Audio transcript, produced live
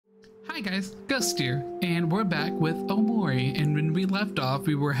Hi guys, Gust here, and we're back with Omori, and when we left off,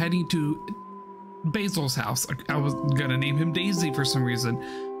 we were heading to Basil's house. I was gonna name him Daisy for some reason.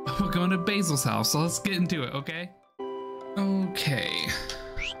 We're going to Basil's house, so let's get into it, okay? Okay.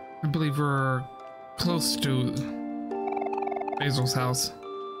 I believe we're close to Basil's house.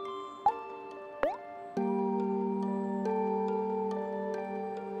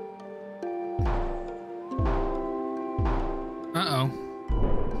 Uh-oh.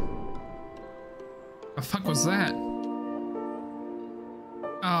 The fuck was that?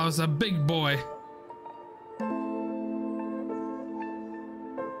 Oh, it's a big boy.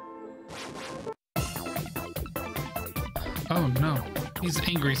 Oh no, he's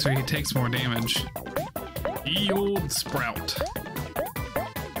angry so he takes more damage. Ye old sprout.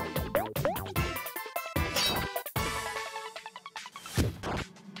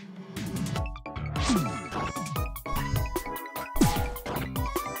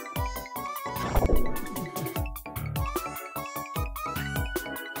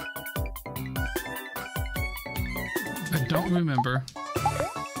 I don't remember.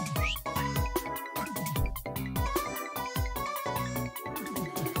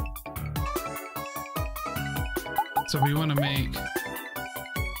 So we want to make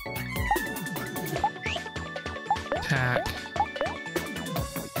attack.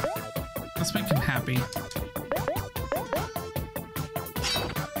 Let's make him happy.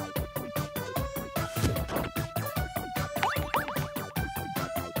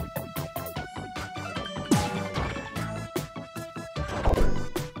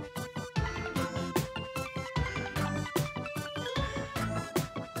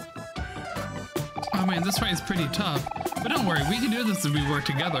 Oh man, this fight is pretty tough, but don't worry, we can do this if we work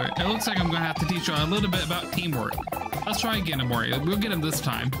together. It looks like I'm gonna have to teach you a little bit about teamwork. Let's try again, Omori. We'll get him this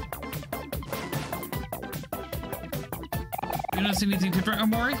time. You notice anything different,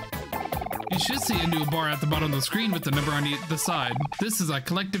 Omori? You should see a new bar at the bottom of the screen with the number on the side. This is a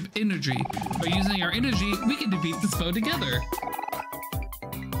collective energy. By using our energy, we can defeat this foe together.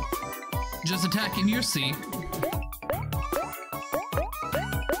 Just attack and you'll see.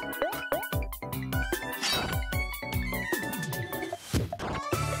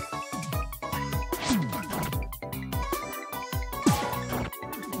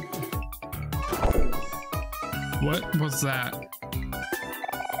 What was that?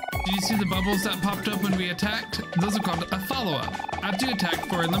 Did you see the bubbles that popped up when we attacked? Those are called a follow-up. After you attack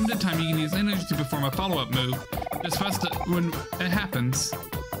for a limited time, you can use energy to perform a follow-up move. Just press it when it happens.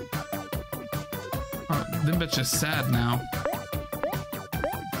 Oh, them bitch is sad now.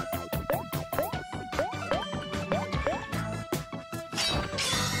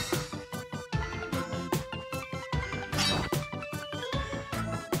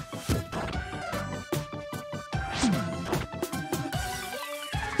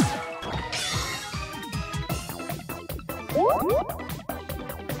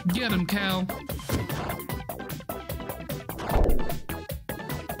 Get him, Cal.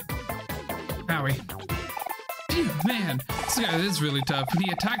 Owie. Dude, man, this guy is really tough. When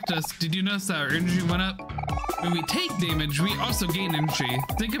he attacked us, did you notice that our energy went up? When we take damage, we also gain energy.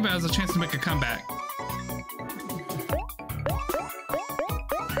 Think of it as a chance to make a comeback.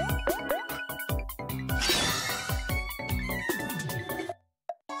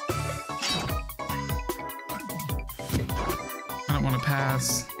 I don't want to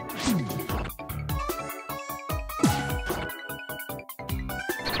pass.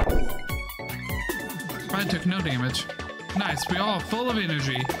 I took no damage. Nice, we all full of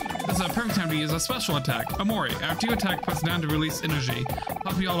energy. This is a perfect time to use a special attack. Omori, after you attack, press down to release energy.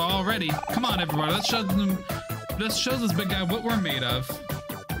 Hope you all are ready. Come on, everybody, let's show this big guy what we're made of.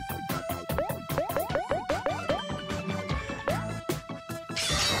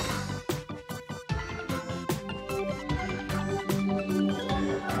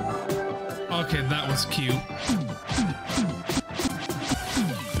 Okay, that was cute.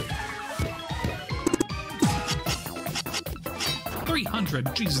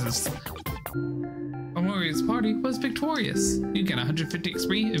 Jesus. Omori's party was victorious. You get 150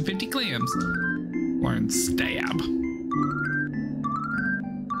 XP and 50 clams. Learn stab.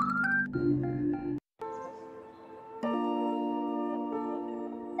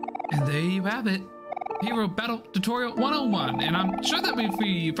 And there you have it. Hero Battle Tutorial 101. And I'm sure that if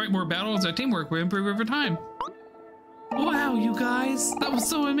we fight more battles at teamwork, we'll improve over time. Wow, you guys. That was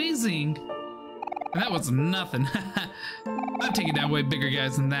so amazing. And that was nothing. I'm taking down way bigger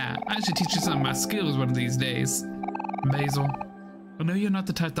guys than that. I should teach you some of my skills one of these days. Basil, I know you're not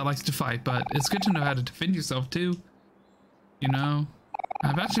the type that likes to fight, but it's good to know how to defend yourself too. You know,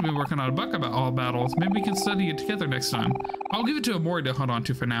 I've actually been working on a book about all battles. Maybe we can study it together next time. I'll give it to Omori to hold on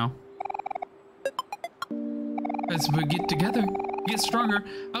to for now. As we get together, get stronger,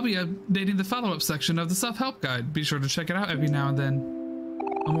 I'll be updating the follow-up section of the self-help guide. Be sure to check it out every now and then.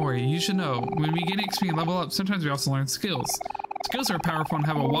 Omori, you should know, when we gain XP and level up, sometimes we also learn skills. Skills are powerful and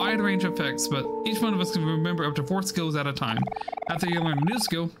have a wide range of effects, but each one of us can remember up to 4 skills at a time. After you learn a new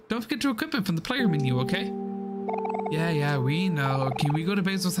skill, don't forget to equip it from the player menu, okay? Yeah, we know. Can we go to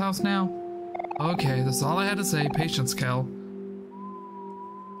Basil's house now? Okay, that's all I had to say. Patience, Kel.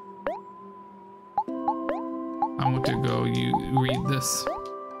 I want to go, you read this.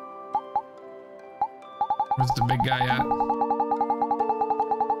 Where's the big guy at?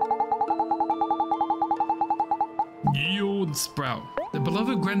 Yield Sprout, the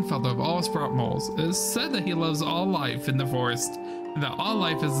beloved grandfather of all sprout moles. It is said that he loves all life in the forest, and that all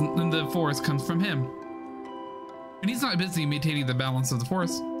life in the forest comes from him. When he's not busy maintaining the balance of the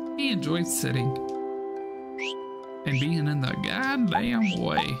forest, he enjoys sitting and being in the goddamn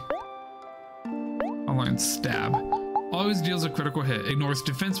way. I'll learn Stab. Always deals a critical hit. Ignores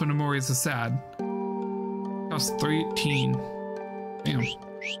defense when Omori is sad. Costs 318. Damn.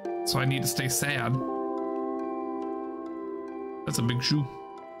 So I need to stay sad. That's a big shoe.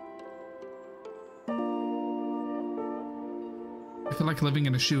 I feel like living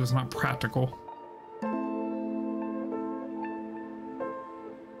in a shoe is not practical.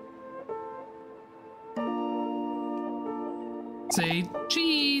 Say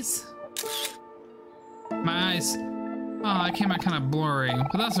cheese. My eyes. Oh, it came out kind of blurry,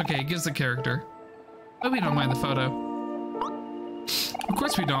 but that's okay. It gives the character. But we don't mind the photo. Of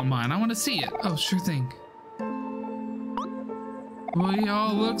course we don't mind. I want to see it. Oh, sure thing. We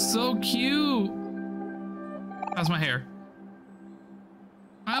all look so cute. How's my hair?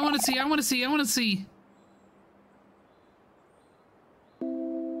 I want to see. I want to see. I want to see.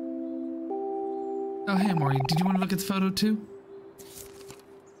 Oh, hey, Mori. Did you want to look at the photo too?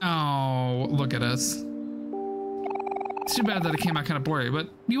 Oh, look at us. It's too bad that it came out kind of blurry, but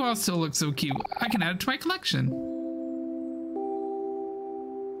you all still look so cute. I can add it to my collection.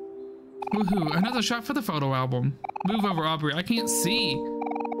 Woohoo, another shot for the photo album. Move over, Aubrey. I can't see.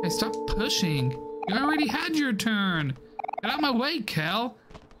 Hey, stop pushing. You already had your turn. Get out of my way, Kel.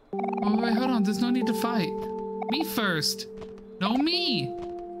 Oh, wait, hold on. There's no need to fight. Me first. No, me.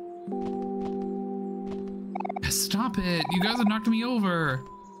 Stop it. You guys are knocking me over.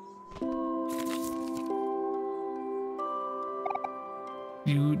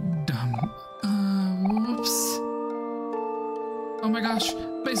 You dumb. Whoops. Oh my gosh.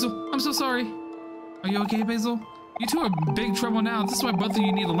 Basil, I'm so sorry. Are you okay, Basil? You two are in big trouble now. This is why both of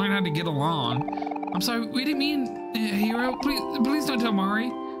you need to learn how to get along. I'm sorry. We didn't mean, Hero. Please don't tell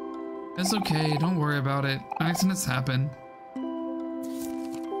Mari. It's okay. Don't worry about it. Accidents happen.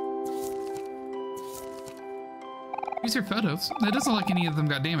 Here's your photos. It doesn't look like any of them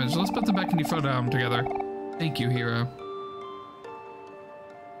got damaged. Let's put them back in your photo album together. Thank you, Hero.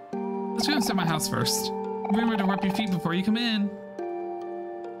 Let's go inside my house first. Remember to wipe your feet before you come in.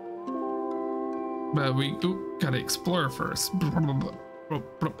 But we gotta explore first. Oh,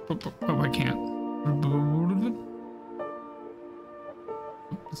 I can't.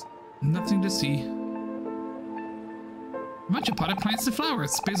 Nothing to see. A bunch of potted plants and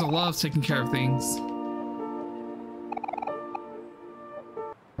flowers. Basil loves taking care of things.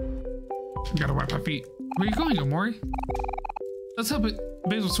 Gotta wipe my feet. Where are you going, Omori? Let's help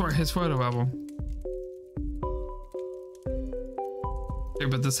Basil sort his photo album. Yeah,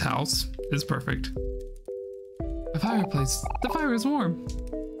 but this house is perfect. A fireplace. The fire is warm.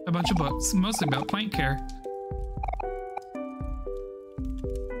 A bunch of books, mostly about plant care.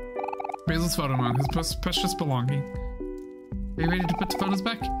 Basil's photo on his precious belonging. Are you ready to put the photos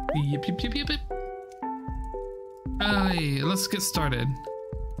back? Yep. Hey, let's get started.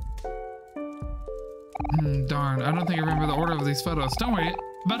 Darn, I don't think I remember the order of these photos. Don't worry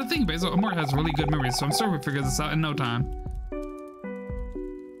about a thing, Basil. Omori has really good memories, so I'm sure we'll figure this out in no time.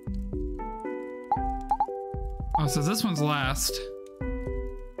 Oh, so this one's last.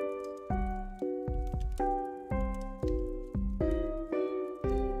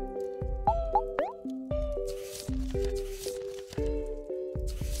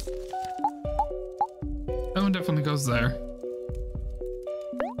 That one definitely goes there.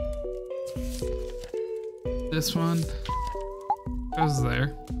 This one goes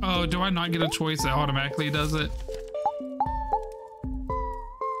there. Oh, do I not get a choice that automatically does it?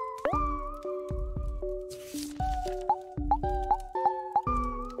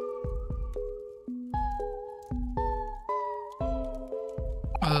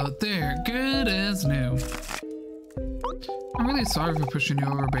 There, good as new. I'm really sorry for pushing you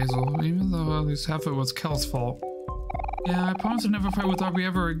over, Basil, even though at least half of it was Kel's fault. Yeah, I promise to never fight with Aubrey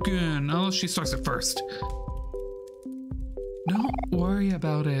ever again, unless she starts it first. Don't worry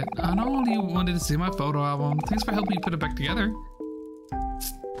about it. I only wanted to see my photo album. Thanks for helping me put it back together.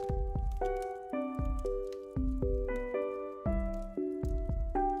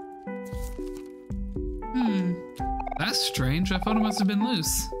 That's strange. That photo must have been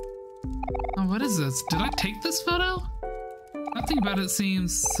loose. Oh, what is this? Did I take this photo? Nothing about it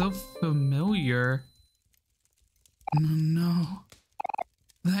seems so familiar. No.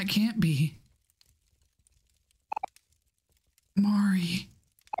 That can't be. Omori.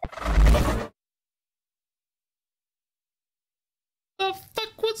 The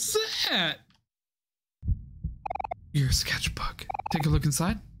fuck was that? Your sketchbook. Take a look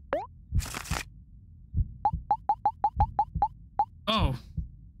inside. Oh.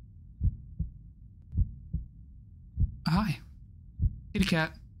 Hi. Kitty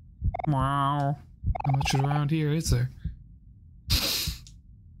cat. Wow. Not much around here, is there?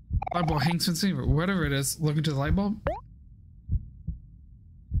 Light bulb hangs from the whatever it is. Look into the light bulb.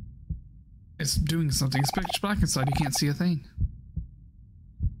 It's doing something. It's pitch black inside. You can't see a thing.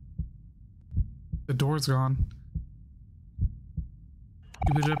 The door's gone.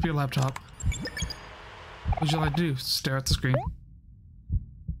 You boot up your laptop. What would you like to do? Stare at the screen.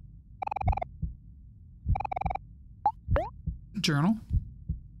 Journal.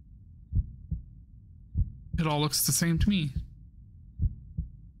 It all looks the same to me.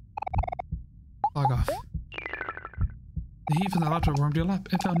 Log off. The heat from the laptop warmed your lap.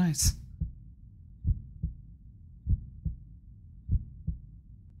 It felt nice.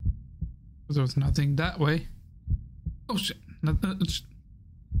 There was nothing that way. Oh shit.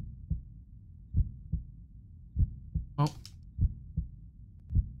 Oh.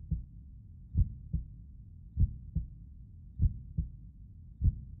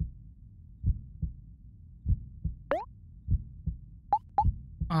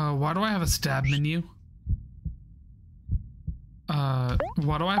 Why do I have a stab menu?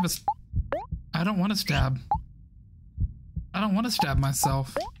 Why do I have I don't want to stab. I don't want to stab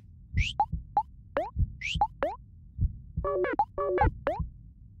myself.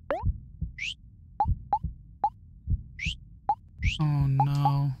 Oh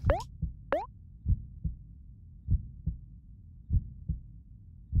no.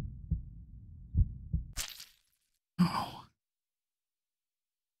 Oh.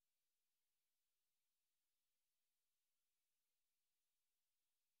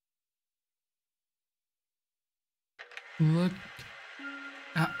 Look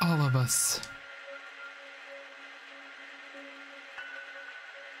at all of us.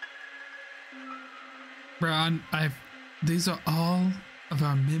 Bro, these are all of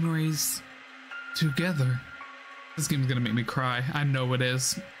our memories together. This game's gonna make me cry. I know it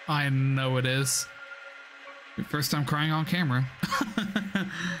is. I know it is. Your first time crying on camera.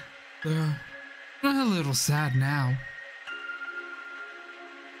 They're a little sad now.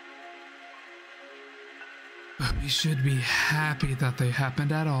 But we should be happy that they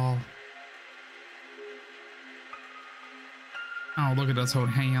happened at all. Oh, look at us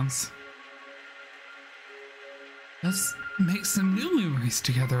holding hands. Let's make some new memories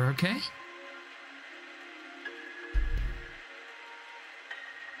together, okay?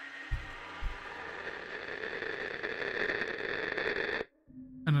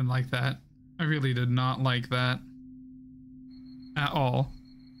 I didn't like that. I really did not like that. At all.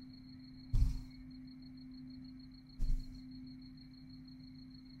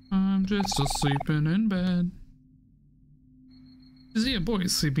 I'm just sleeping in bed. You see a boy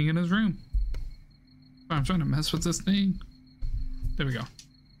sleeping in his room. I'm trying to mess with this thing. There we go.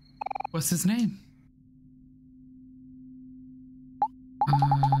 What's his name?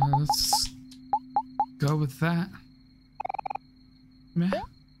 Let's go with that. Meh.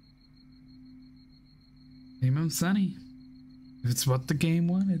 Name him Sunny. If it's what the game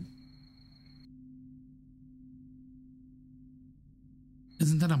wanted.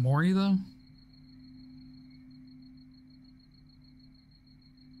 Isn't that Omori though?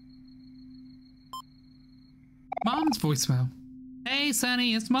 Mom's voicemail. Hey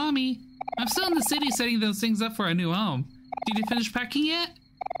Sunny, it's Mommy. I'm still in the city setting those things up for a new home. Did you finish packing yet?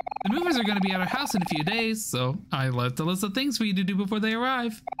 The movers are going to be at our house in a few days, so I left a list of things for you to do before they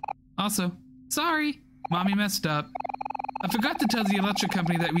arrive. Also, sorry, Mommy messed up. I forgot to tell the electric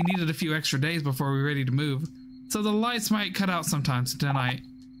company that we needed a few extra days before we were ready to move, so the lights might cut out sometimes tonight.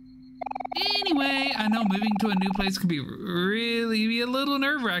 Anyway, I know moving to a new place can be a little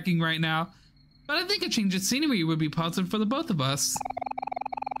nerve-wracking right now, but I think a change of scenery would be positive for the both of us.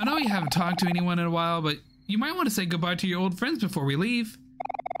 I know you haven't talked to anyone in a while, but you might want to say goodbye to your old friends before we leave.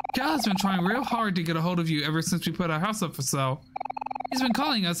 Cal's been trying real hard to get a hold of you ever since we put our house up for sale. He's been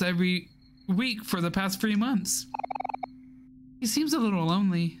calling us every week for the past 3 months. He seems a little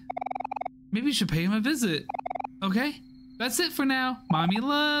lonely. Maybe you should pay him a visit. Okay? That's it for now. Mommy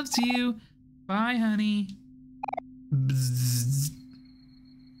loves you. Bye, honey. Bzzz.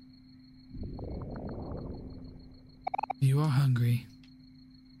 You are hungry.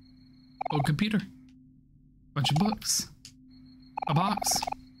 Old computer. Bunch of books. A box.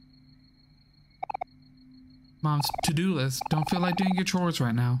 Mom's to-do list. Don't feel like doing your chores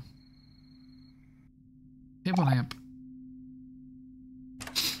right now. Table lamp.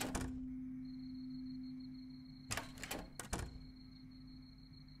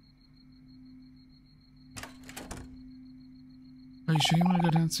 Are you sure you want to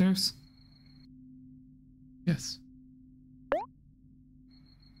go downstairs? Yes.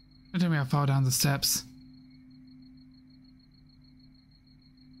 Don't tell me I fall down the steps.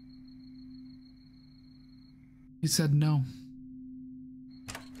 He said no.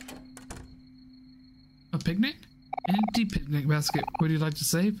 A picnic? An empty picnic basket. Would you like to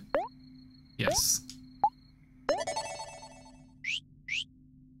save? Yes.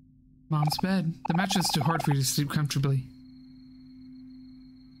 Mom's bed. The mattress is too hard for you to sleep comfortably.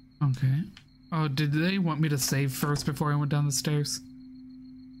 Okay. Oh, did they want me to save first before I went down the stairs?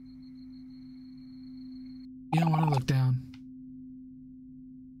 You don't want to look down.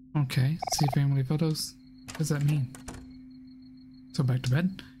 Okay. See family photos. What does that mean? So back to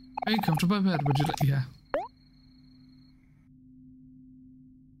bed? Are you comfortable in bed? Would you like? Yeah.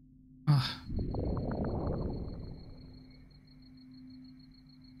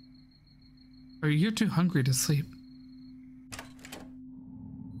 You're too hungry to sleep.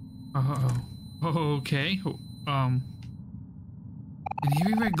 Okay. An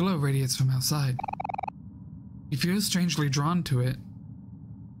eerie red glow radiates from outside. You feel strangely drawn to it.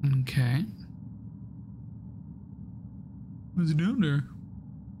 Okay. What's down there?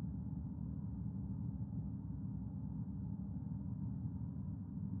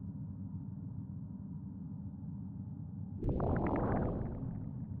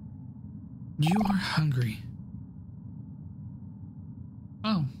 You are hungry.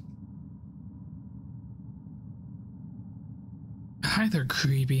 Oh. Hi there,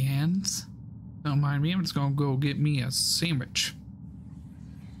 creepy hands. Don't mind me, I'm just gonna go get me a sandwich.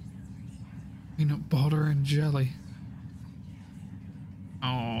 Peanut butter and jelly.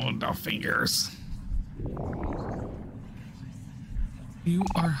 Oh, the fingers. You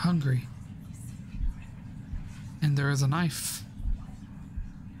are hungry. And there is a knife.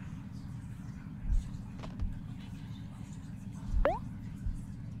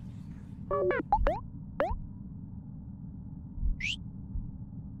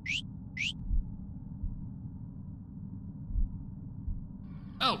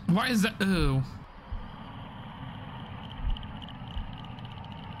 Oh, why is that? Oh.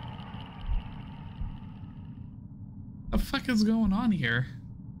 The fuck is going on here?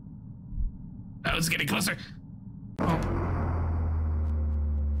 Oh, it's getting closer. Oh.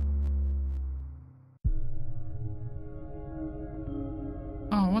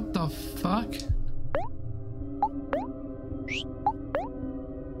 Oh, what the fuck?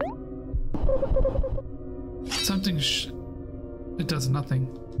 Something it does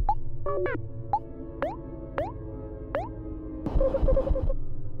nothing.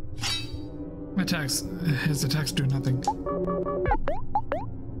 His attacks do nothing.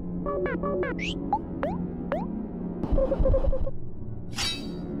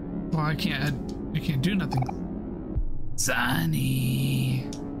 Well, I can't do nothing. Sunny.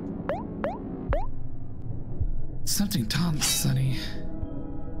 Something taunts Sunny.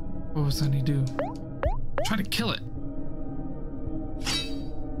 What will Sunny do? Try to kill it.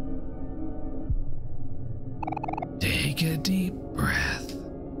 Take a deep breath.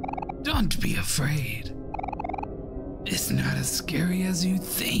 Don't be afraid. It's not as scary as you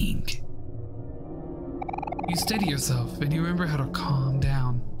think. You steady yourself and you remember how to calm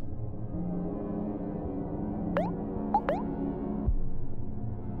down.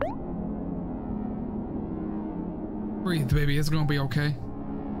 Breathe, baby. It's gonna be okay. I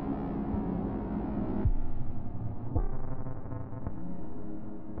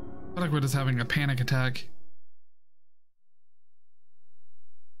feel like we're just having a panic attack.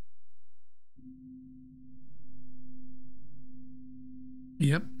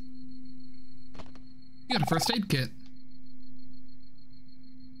 Yep. You got a first aid kit.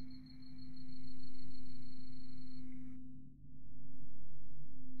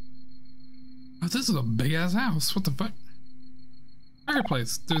 Oh, this is a big ass house. What the fuck?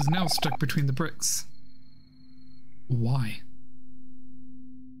 Fireplace. There's nails stuck between the bricks. Why?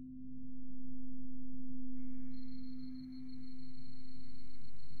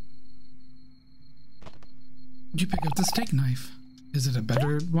 You pick up the steak knife. Is it a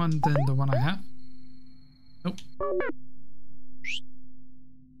better one than the one I have? Nope.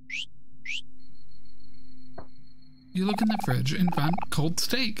 You look in the fridge and find cold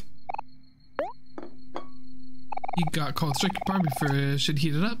steak. You got cold steak, you probably should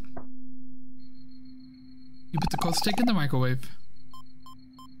heat it up. You put the cold steak in the microwave.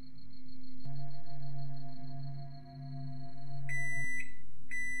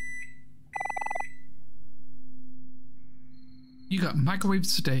 You got microwave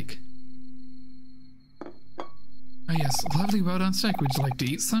steak. Oh yes, lovely well done steak. Would you like to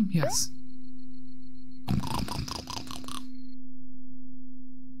eat some? Yes.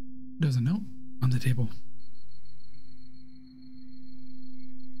 There's a note on the table.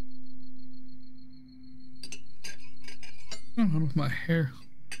 What's going on with my hair?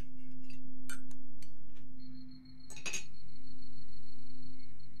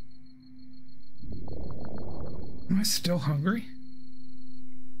 Am I still hungry?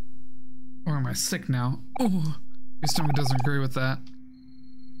 Or am I sick now? Oh, your stomach doesn't agree with that.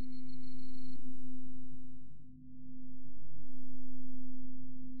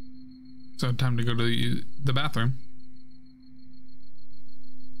 So time to go to the bathroom.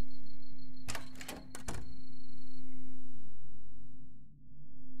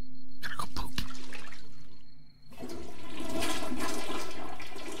 Gotta go poop.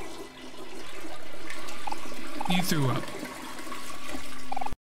 You threw up.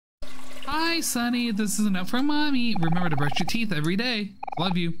 Hi, Sonny. This is enough for Mommy. Remember to brush your teeth every day.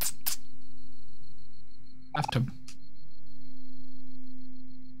 Love you. Bathtub.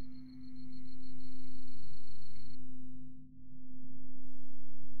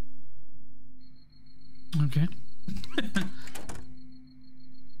 Okay.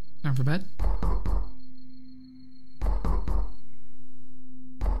 Time for bed.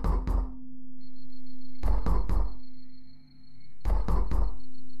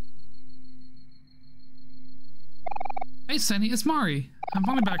 Hey, Sunny, it's Mari. I'm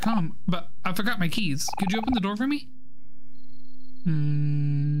finally back home, but I forgot my keys. Could you open the door for me?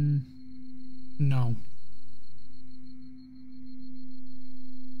 No.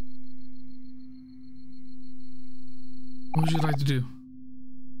 What would you like to do?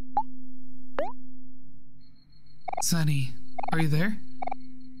 Sunny, are you there?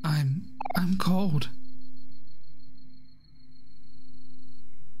 I'm cold.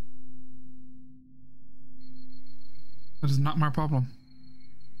 That is not my problem.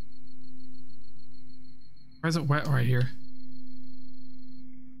 Why is it wet right here?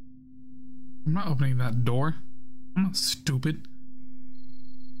 I'm not opening that door. I'm not stupid.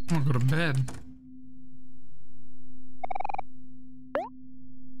 I want to go to bed.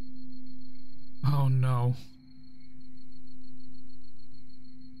 Oh no.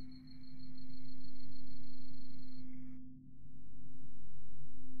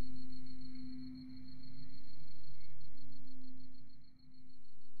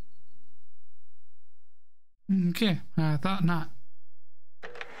 Okay, I thought not.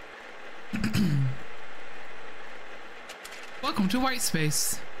 Welcome to White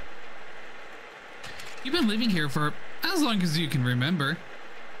Space. You've been living here for as long as you can remember.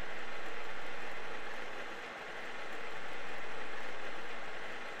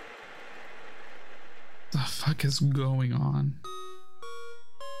 The fuck is going on?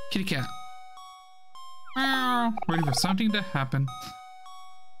 Kitty cat. Meow. Ready for something to happen.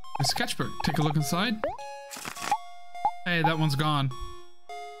 A sketchbook. Take a look inside. Hey, that one's gone.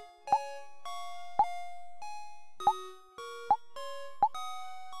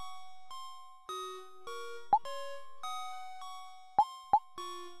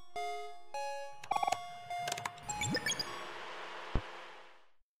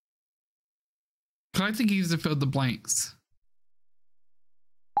 Collect the keys to fill the blanks.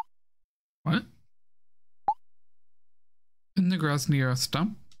 What? In the grass near a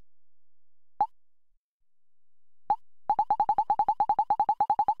stump?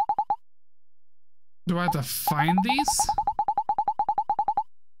 Do I have to find these?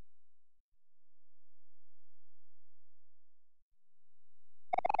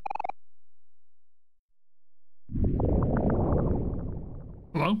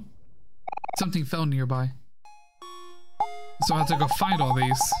 Hello? Something fell nearby. So I have to go find all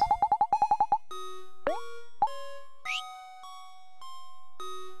these.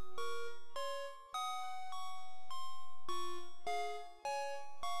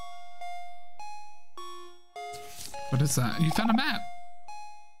 What is that? You found a map.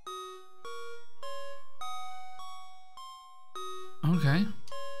 Okay.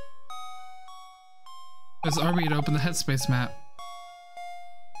 Press RB to open the headspace map.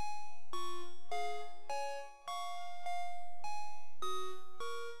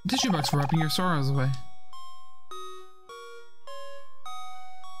 Tissue box for wrapping your sorrows away.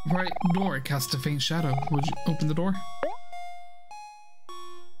 Right door casts a faint shadow. Would you open the door?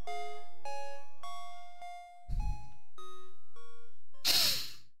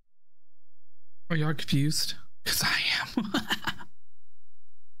 Are y'all confused? Because I am.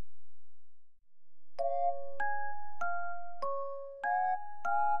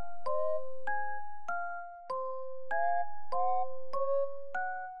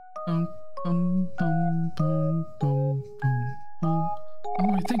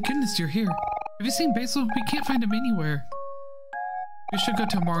 Oh, thank goodness you're here. Have you seen Basil? We can't find him anywhere. We should go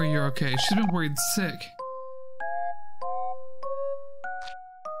tell Omori you're okay. She's been worried sick.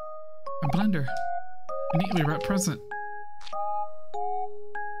 A blender. A neatly wrapped present.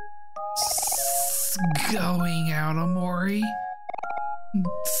 Going out, Omori.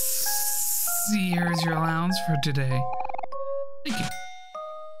 Here's your allowance for today. Thank you.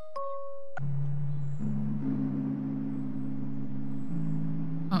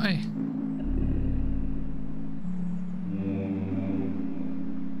 Oh, hey.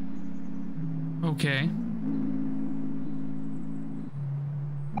 Okay.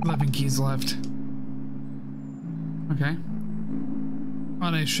 11 keys left. Okay.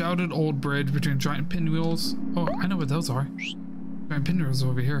 On a shrouded old bridge between giant pinwheels. Oh, I know what those are. Giant pinwheels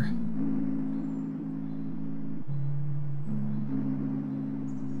over here.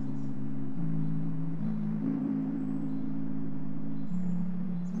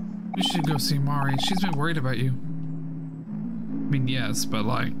 You should go see Mari. She's been worried about you. I mean, yes, but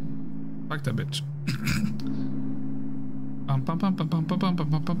like, fuck that bitch. Bum bum bum bum bum bum bum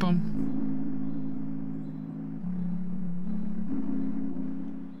bum bum bum.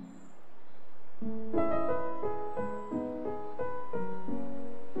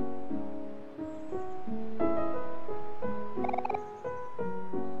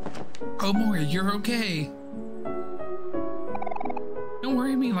 Omori, you're okay. Don't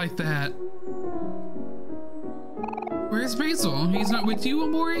worry me like that. Where's Basil? He's not with you,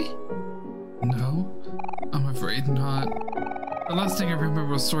 Omori? No, I'm afraid not. The last thing I remember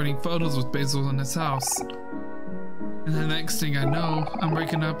was sorting photos with Basil in his house. And the next thing I know, I'm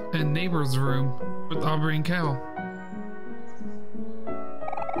waking up in neighbor's room with Aubrey and Cal.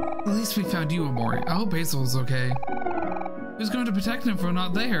 At least we found you, Omori. I hope Basil's okay. Who's going to protect him if we're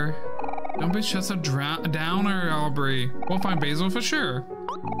not there? Don't be just a downer, Aubrey. We'll find Basil for sure.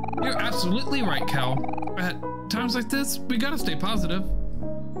 You're absolutely right, Cal. At times like this, we gotta stay positive.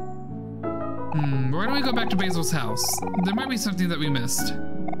 Why don't we go back to Basil's house? There might be something that we missed.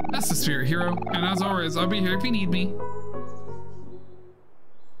 That's the spirit, hero. And as always, I'll be here if you need me.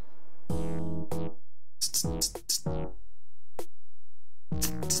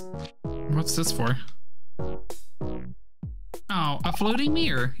 What's this for? Oh, a floating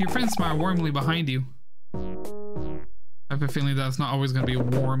mirror. Your friends smile warmly behind you. I have a feeling that's not always going to be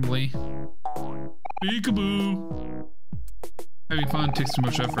warmly. Peekaboo. Having fun takes too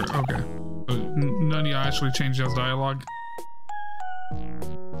much effort. Okay. None of you actually changed y'all's dialogue.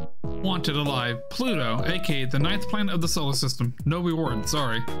 Wanted alive. Pluto, aka the 9th planet of the solar system. No reward,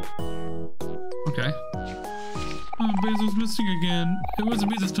 sorry. Okay. Oh, Basil's missing again. It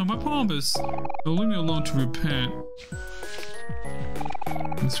wasn't me this time, I promise. Now leave me alone to repent.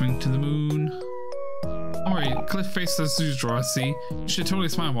 And swing to the moon. Alright, Cliff face as usual, I see. You should totally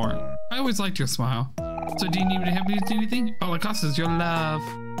smile more. I always liked your smile. So do you need me to help you do anything? All it costs is your love.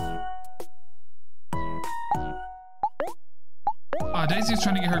 Daisy's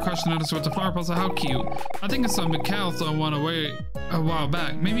trying to get her crush to notice what's a flower puzzle. How cute. I think it's some Mikhail threw one away a while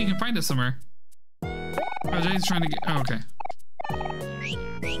back. Maybe you can find it somewhere. Daisy's trying to get... Oh, okay.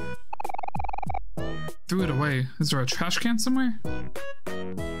 Threw it away. Is there a trash can somewhere?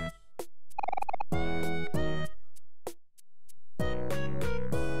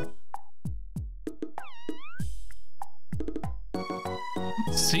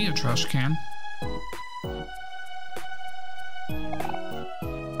 See a trash can.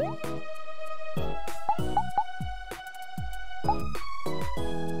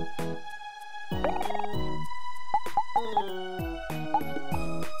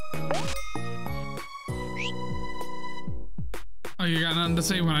 Oh, you got nothing to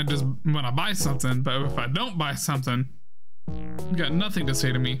say when I buy something, but if I don't buy something, you got nothing to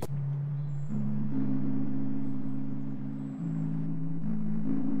say to me.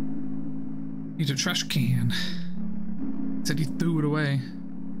 Need a trash can. Said he threw it away.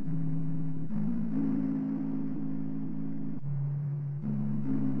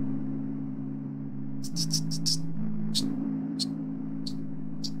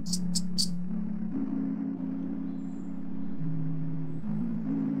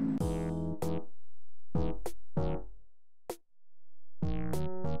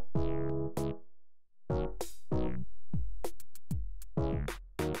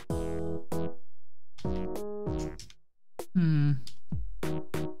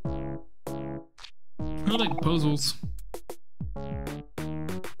 I like puzzles.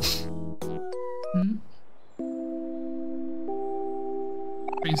 Hmm?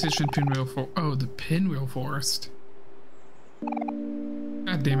 Train station pinwheel for the pinwheel forest.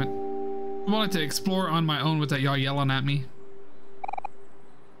 God damn it. I wanted to explore on my own without y'all yelling at me.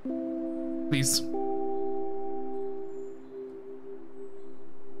 Please.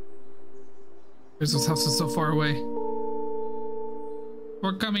 Basil's house is so far away.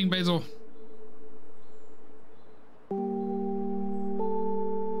 We're coming, Basil.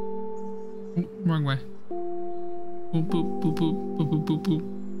 Ooh, wrong way. Boop, boop, boop, boop, boop, boop, boop, boop.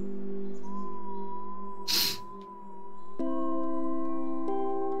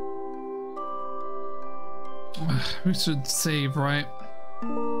 We should save, right?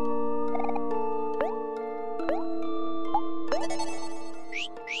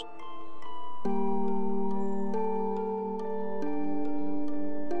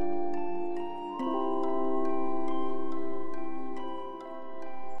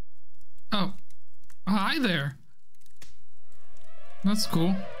 Oh, hi there. That's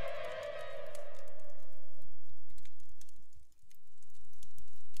cool.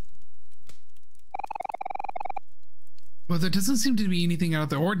 Well, there doesn't seem to be anything out of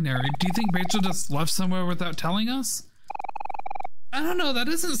the ordinary. Do you think Rachel just left somewhere without telling us? I don't know, that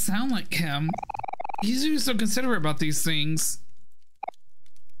doesn't sound like him. He's usually so considerate about these things.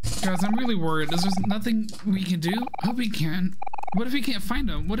 Guys, I'm really worried. Is there nothing we can do? Hope we can. What if we can't find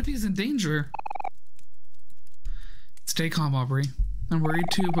him? What if he's in danger? Stay calm, Aubrey. I'm worried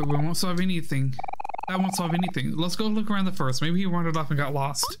too, but we won't solve anything. That won't solve anything. Let's go look around the forest. Maybe he wandered off and got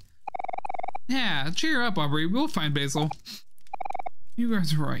lost. Yeah, cheer up, Aubrey. We'll find Basil. You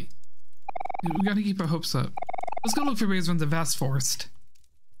guys are right. We gotta keep our hopes up. Let's go look for Basil in the vast forest.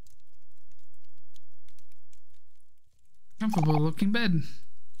 Comfortable looking bed.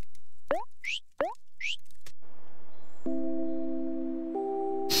 I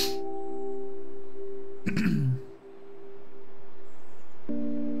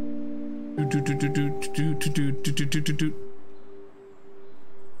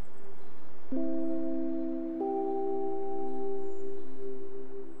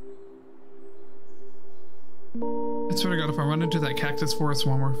swear to God, if I run into that cactus forest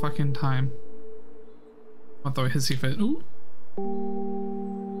one more fucking time, I'll throw a hissy fit. Ooh.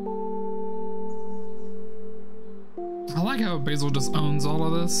 I like how Basil just owns all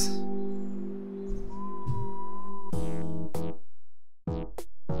of this.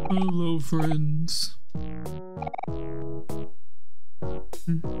 Hello, friends.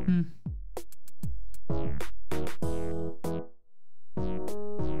 Mm-hmm.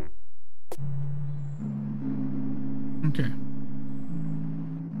 Okay.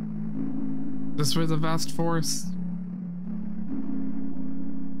 This way, the vast forest.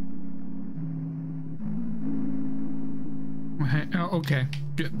 Oh, okay.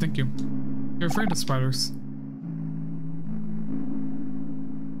 Good, thank you. You're afraid of spiders.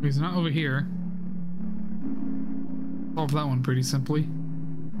 He's not over here. Solve that one pretty simply.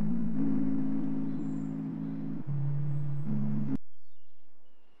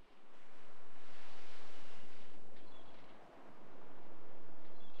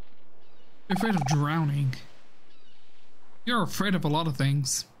 You're afraid of drowning. You're afraid of a lot of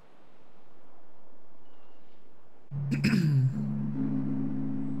things.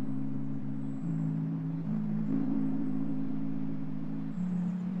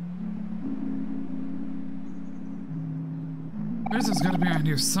 There's gotta be around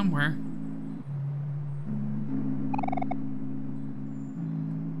here somewhere.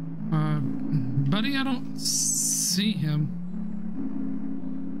 Buddy, I don't see him.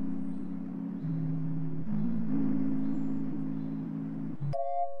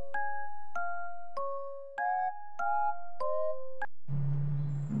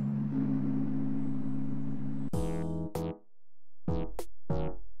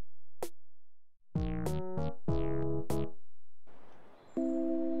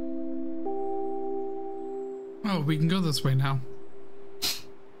 Oh, we can go this way now.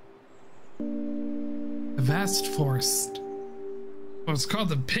 The vast forest. Well, it's called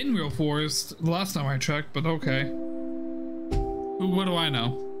the Pinwheel Forest the last time I checked, but okay. What do I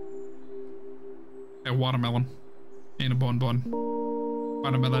know? A watermelon in a bun bun.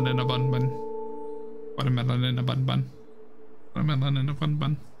 Watermelon in a bun bun. Watermelon in a bun bun. Watermelon in a bun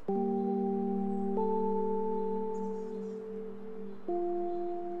bun.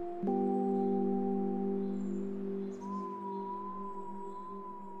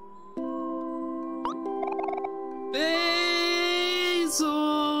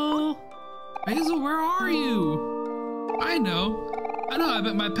 Basil, where are you? I know. I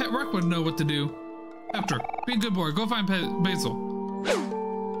bet my pet rock would know what to do. After, be a good boy. Go find Basil.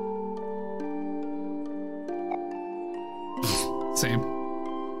 Same.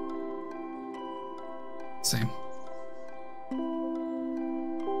 Same.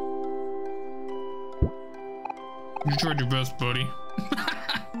 You tried your best, buddy.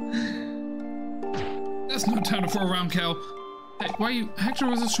 That's no time to fool around, Cal. Hey, why are you... Hector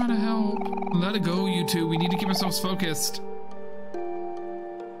was just trying to help. Let it go, you two. We need to keep ourselves focused.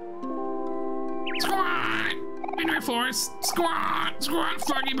 Squat! Binary Forest! Squat! Squat!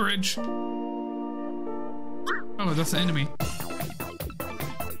 Foggy Bridge! Oh, that's the enemy.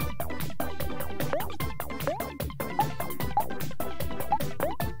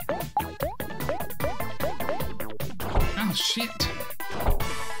 Oh, shit.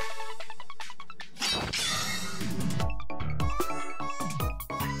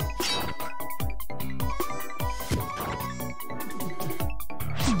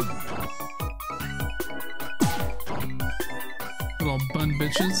 Little bun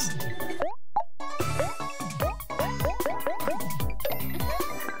bitches.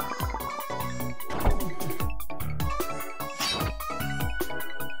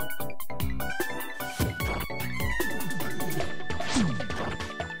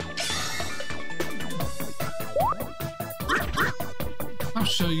 I'll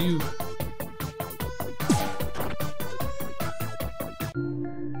show you.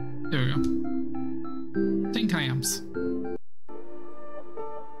 There we go. 10 clams.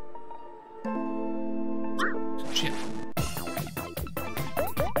 Shit.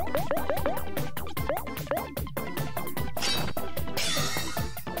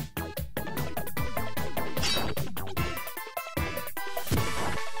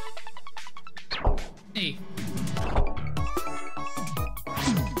 Hey.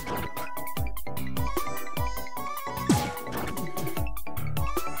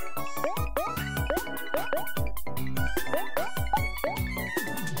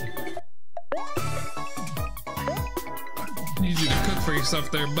 Need you to cook for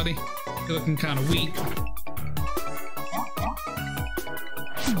yourself there, buddy. You're looking kind of weak.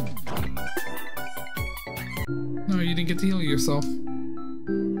 No, you didn't get to heal yourself.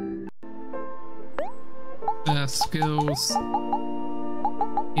 Skills.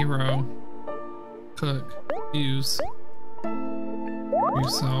 Hero. Cook. Use.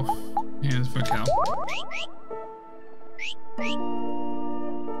 Yourself. And for Cal.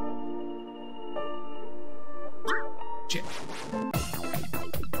 Shit.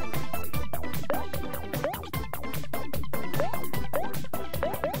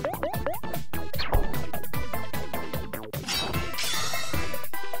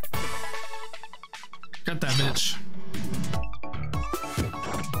 Got that bitch.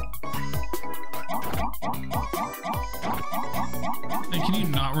 Hey, can you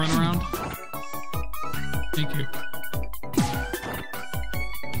not run around? Thank you.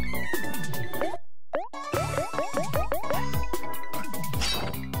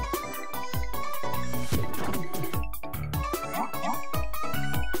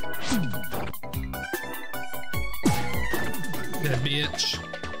 That bitch.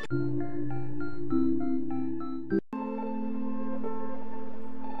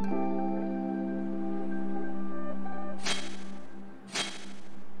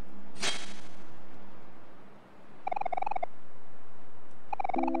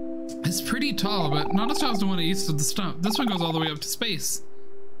 It's pretty tall, but not as tall as the one east of the stump. This one goes all the way up to space.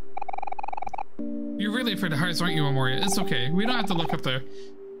 You're really afraid of heights, aren't you, Omori? It's okay. We don't have to look up there.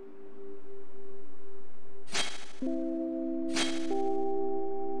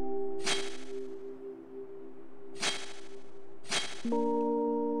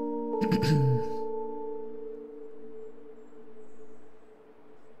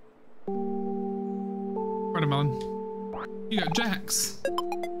 Watermelon. You got Jacks.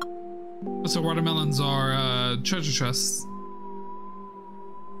 So watermelons are treasure chests.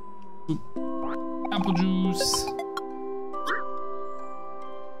 Oop. Apple juice.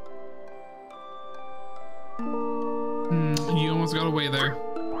 You almost got away there.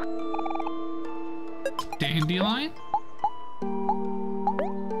 Dandelion?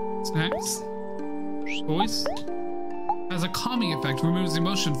 Snacks? Voice? Has a calming effect, removes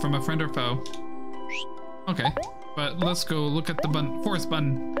emotion from a friend or foe. Okay, but let's go look at the forest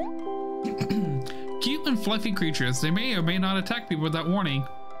button. Cute and fluffy creatures. They may or may not attack people without warning.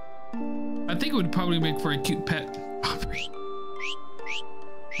 I think it would probably make for a cute pet. Aubrey.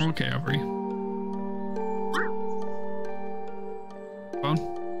 Okay, Aubrey.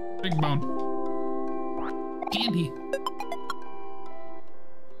 Bone. Big bone. Candy.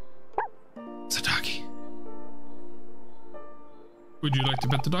 It's a doggy. Would you like to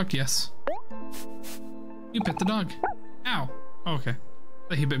pet the dog? Yes. You pet the dog. Ow. Oh, okay.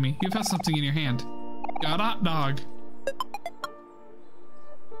 He bit me. You have something in your hand. Got a hot dog.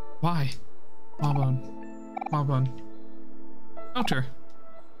 Why? Small bone. Small bone. Shelter.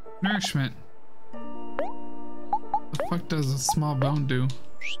 Nourishment. What the fuck does a small bone do?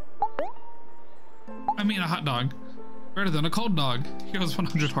 I mean a hot dog. Better than a cold dog. Here's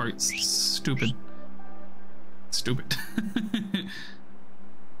 100 hearts. Stupid. Stupid.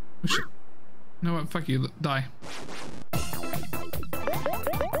 Oh, shit. You know what? Fuck you. Die.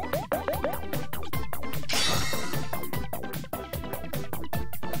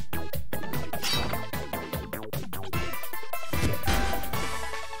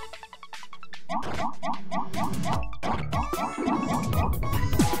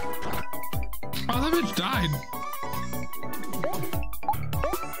 Oh, that bitch died.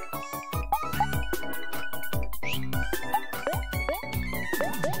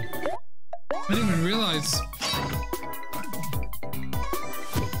 I didn't even realize.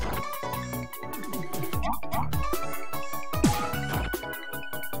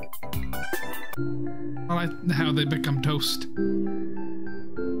 I like how they become toast.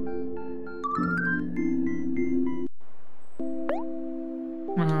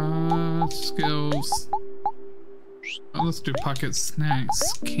 Skills. Oh, let's do pocket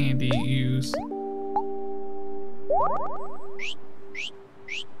snacks, candy use.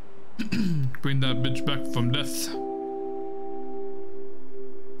 Bring that bitch back from death.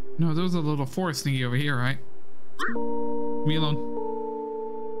 No, there was a little forest thingy over here, right? Leave me alone.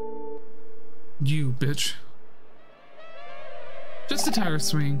 You bitch. Just a tire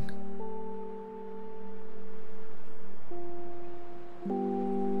swing.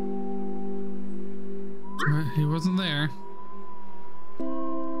 He wasn't there.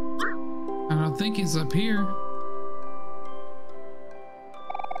 I don't think he's up here.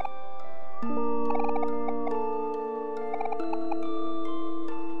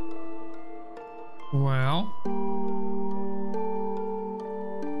 Well,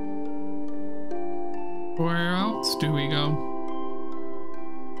 where else do we go?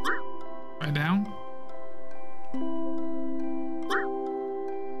 Right down?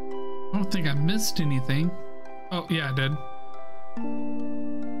 I don't think I missed anything. Oh, yeah, I did.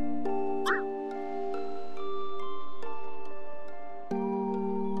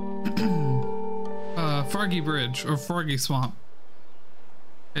 Froggy Bridge or Froggy Swamp.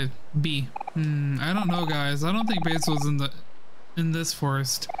 B. I don't know, guys. I don't think Basil's in this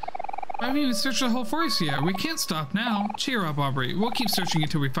forest. I haven't even searched the whole forest yet. We can't stop now. Cheer up, Aubrey. We'll keep searching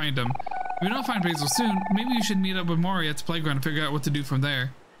until we find him. If we don't find Basil soon, maybe we should meet up with Omori at the playground and figure out what to do from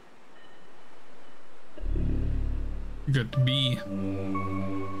there. Good. B.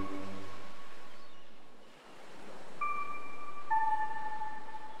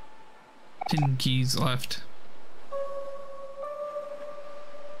 Ten keys left.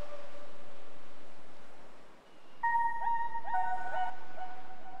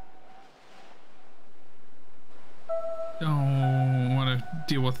 Don't want to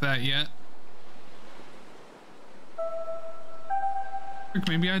deal with that yet.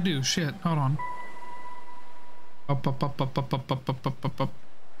 Maybe I do. Shit. Hold on. Up.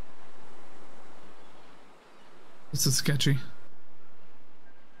 This is sketchy.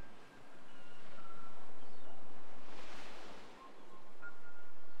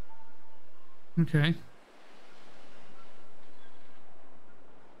 Okay.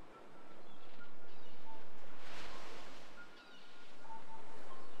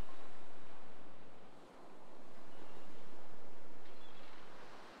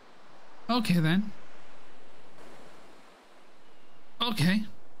 Okay then. Okay.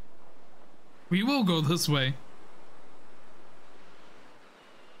 We will go this way.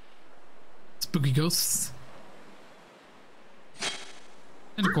 Spooky ghosts.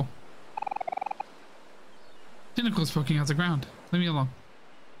 Tentacle. Tentacles poking out the ground. Leave me alone.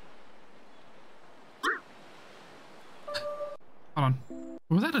 Hold on.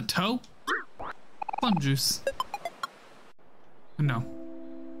 Was that a toe? Plum juice. No.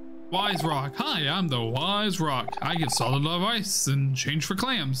 Wise Rock. Hi, I'm the Wise Rock. I give solid love ice in change for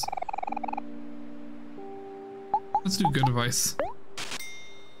clams. Let's do good advice.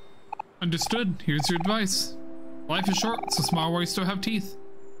 Understood. Here's your advice. Life is short, so smile while you still have teeth.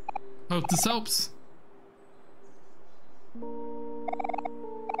 Hope this helps.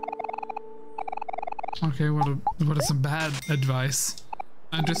 Okay, what is some bad advice?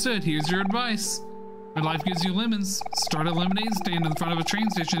 Understood. Here's your advice. When life gives you lemons, start a lemonade stand in front of a train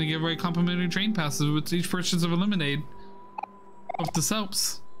station and give away complimentary train passes with each purchase of a lemonade. Hope this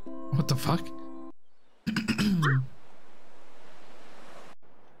helps. What the fuck?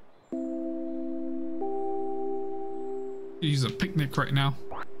 Use a picnic right now.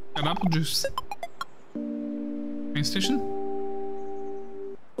 Got apple juice. Train station.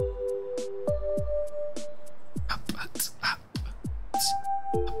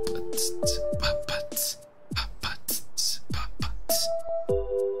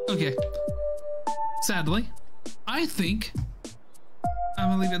 Okay. Sadly, I think I'm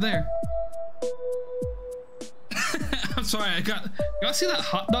gonna leave it there. I'm sorry, y'all see that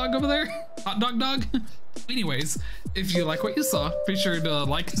hot dog over there? Hot dog? Anyways, if you like what you saw, be sure to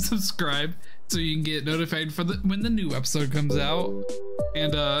like and subscribe so you can get notified for when the new episode comes out.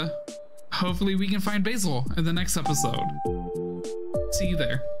 And hopefully we can find Basil in the next episode. See you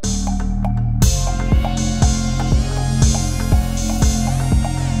there.